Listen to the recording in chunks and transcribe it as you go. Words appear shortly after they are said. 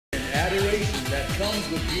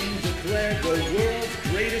comes with being declared the world's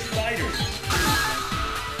greatest fighters.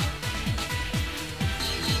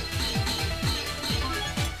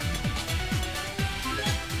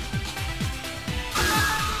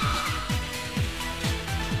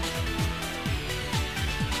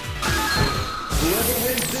 Whoever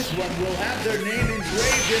wins this one will have their name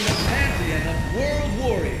engraved in the pantheon of world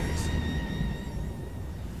warriors.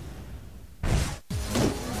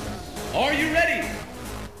 Are you ready?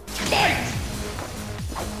 Fight!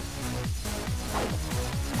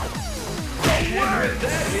 And with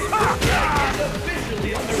that hit, the fight is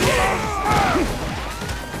officially underway.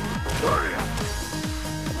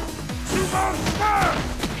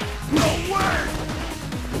 No way!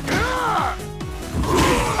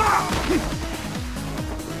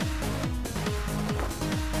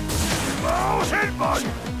 Headbutt!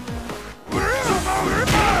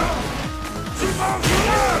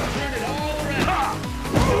 Turn it all around.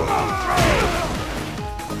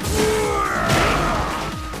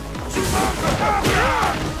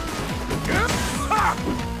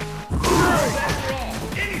 After all,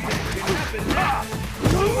 anything can happen now.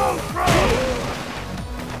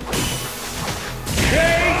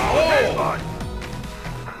 KO!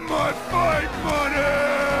 My fight money!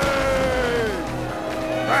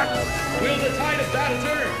 Will the tide of battle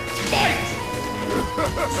turn? Fight!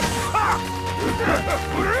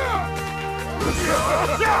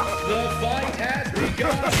 The fight has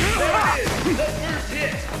begun. There it is, the first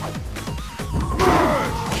hit.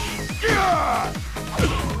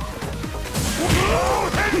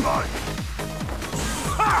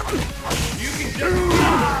 You can just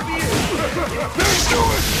feel the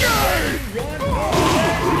fear.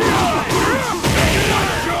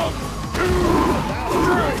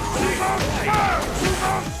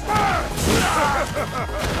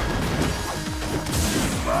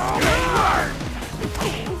 Run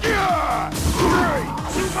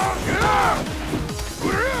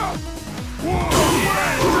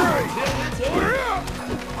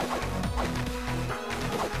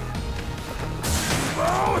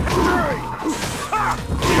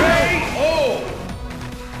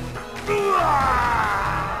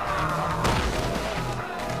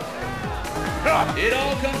It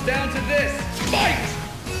all comes down to this. Fight!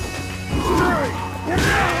 There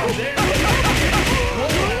it is.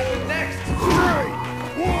 What will happen next?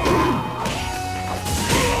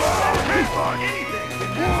 Anything can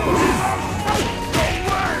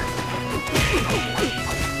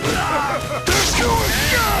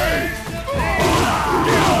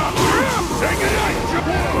Take it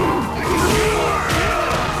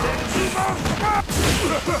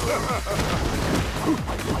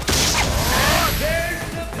out, there's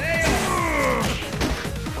the payoff!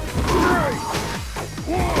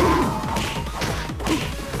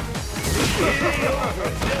 It ain't over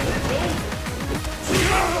till it's over!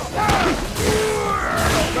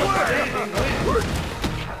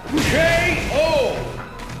 KO!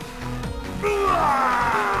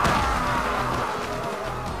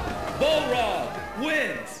 Balrog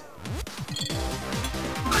wins!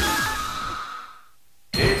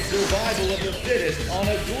 It's survival of the fittest on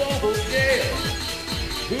a global scale.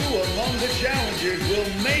 Who among the challengers will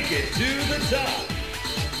make it to the top?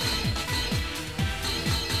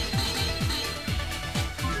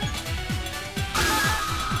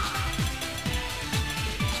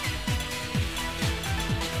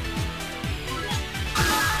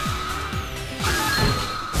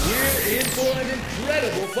 We're in for an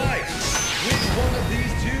incredible fight. Which one of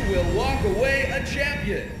these two will walk away a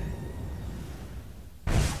champion?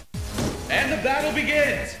 And the battle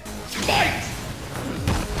begins! Fight!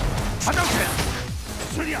 Hadouken!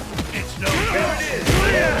 It's no There good! it is!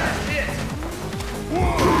 Last hit!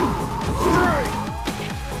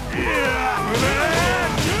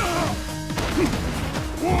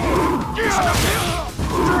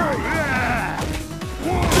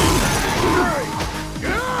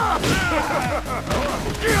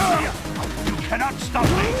 You cannot stop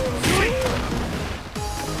me!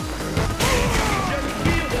 Just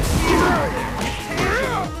feel the fear!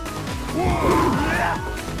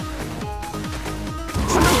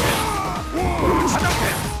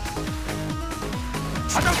 Hadouken!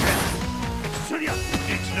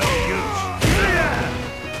 It's no use!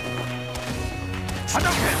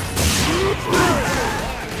 Hadouken!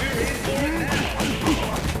 We're in for it now!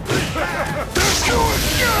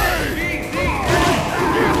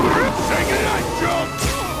 Take it out, jump!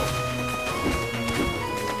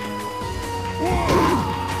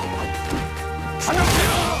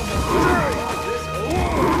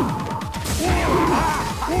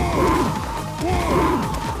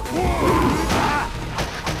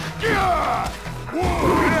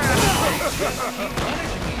 KO!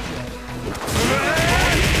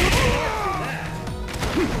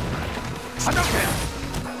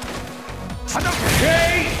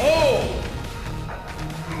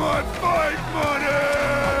 My fight money!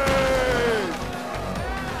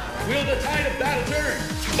 Will the tide of battle turn?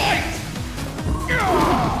 Fight!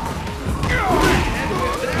 And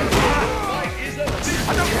with that, the fight is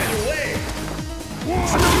officially underway.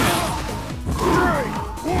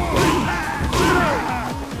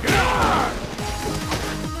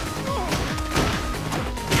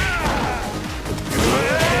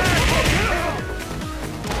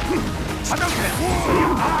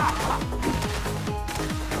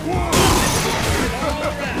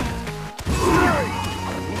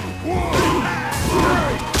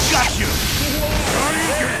 Got you!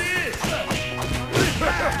 There it is!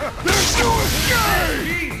 There's no escape!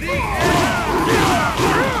 Be the end!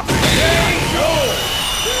 KO!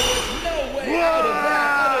 There was no way out of that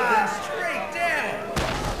other than straight down!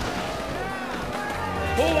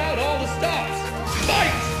 Pull out all the stops!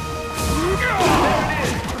 Fight! There it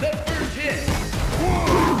is! The first hit!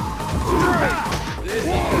 This is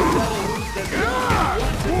the settle loose that Gouken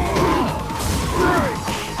wants it all.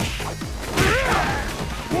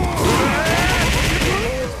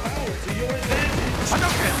 Power to your advantage! All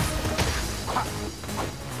around!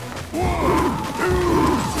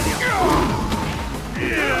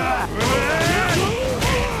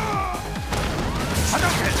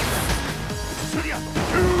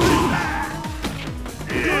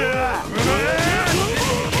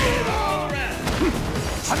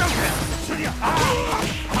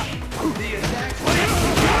 The attacks one after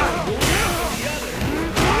the other.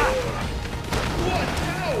 What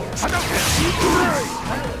power!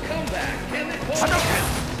 That'll come back. Can they pull?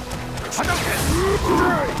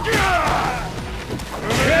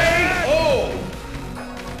 KO!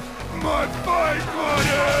 My fight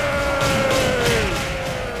money!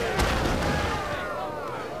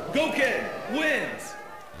 Gouken wins!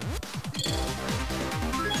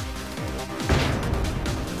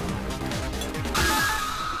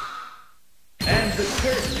 And the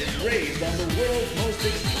curtain is raised on the world's most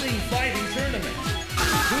extreme fighting tournament.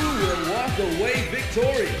 Who will walk away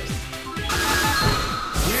victorious?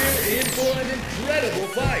 We're in for an incredible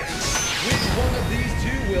fight. Which one of these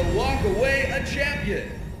two will walk away a champion?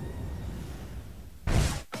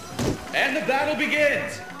 And the battle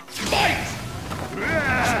begins! Fight!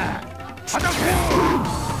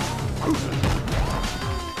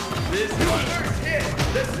 This is the first hit!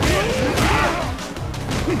 The skill!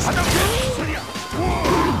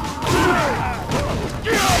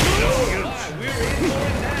 We're in for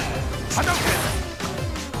it now!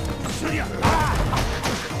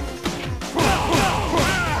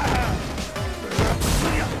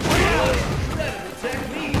 Incredible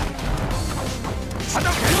technique!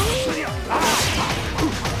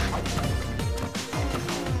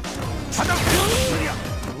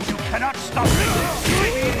 You cannot stop me!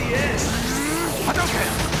 Maybe in the end!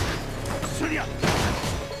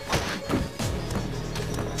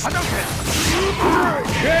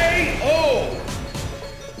 KO!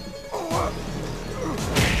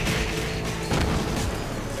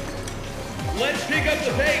 Let's pick up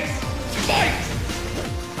the pace! Fight!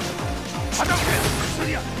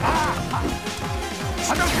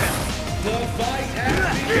 The fight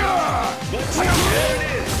has begun! But there it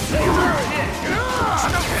is! The first hit!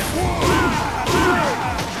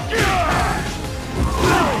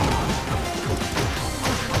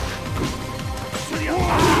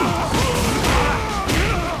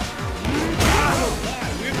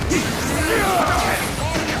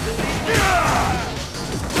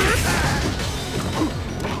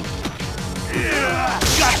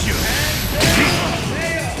 Got you!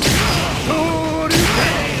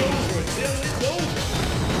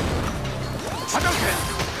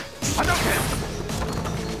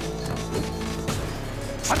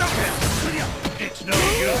 It's no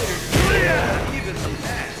use! Evenly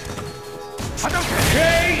matched.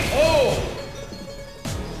 KO!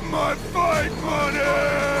 My fight money!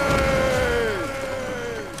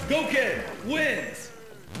 Gouken wins!